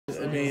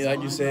mean,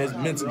 like you said, it's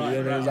mentally.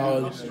 I mean, it's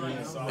always,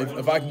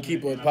 if I can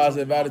keep a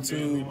positive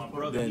attitude,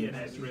 then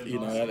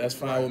that's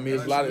fine with me.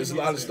 It's a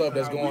lot of stuff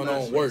that's going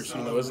on worse.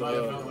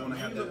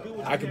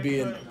 I could be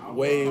in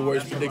way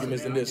worse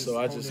predicaments than this, so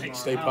I just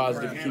stay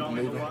positive and keep it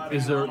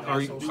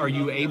moving. Are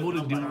you able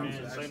to do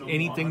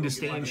anything to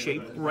stay in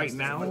shape right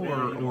now,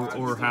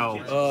 or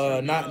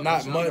how? Not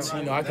much.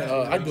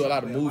 I do a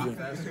lot of moving,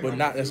 but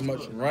not as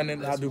much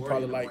running. I do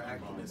probably like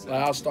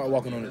I'll start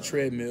walking on the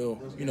treadmill,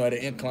 at an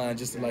incline,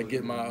 just to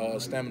get my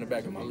stamina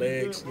back in my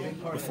legs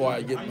before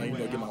I get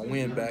my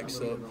wind back.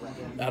 So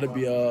that'll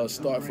be a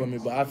start for me.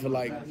 But I feel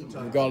like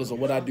regardless of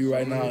what I do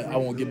right now, I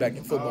won't get back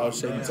in football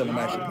shape until I'm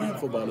actually playing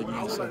football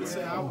again.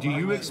 So. Do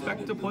you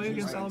expect to play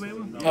against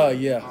Alabama?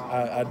 Yeah,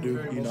 I do.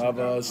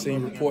 I've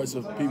seen reports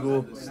of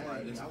people,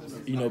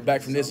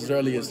 back from this as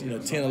early as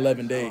 10,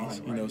 11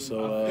 days.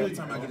 So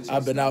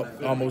I've been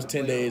out almost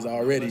 10 days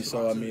already.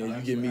 So I mean,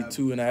 you give me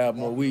 2.5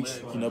 more weeks,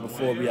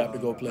 before we have to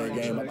go play a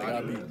game. I think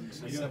I'll be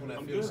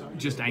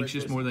just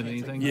anxious more than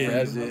anything. Yeah,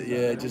 that's it.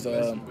 Yeah, just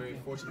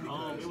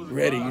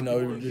ready.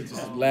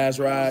 Just last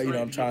ride.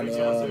 I'm trying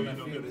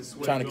to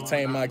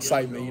contain my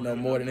excitement.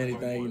 More than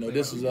anything.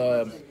 This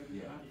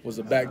was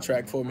a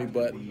backtrack for me,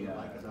 but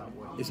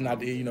it's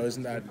not. It's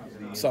not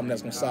something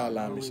that's gonna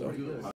sideline me. So.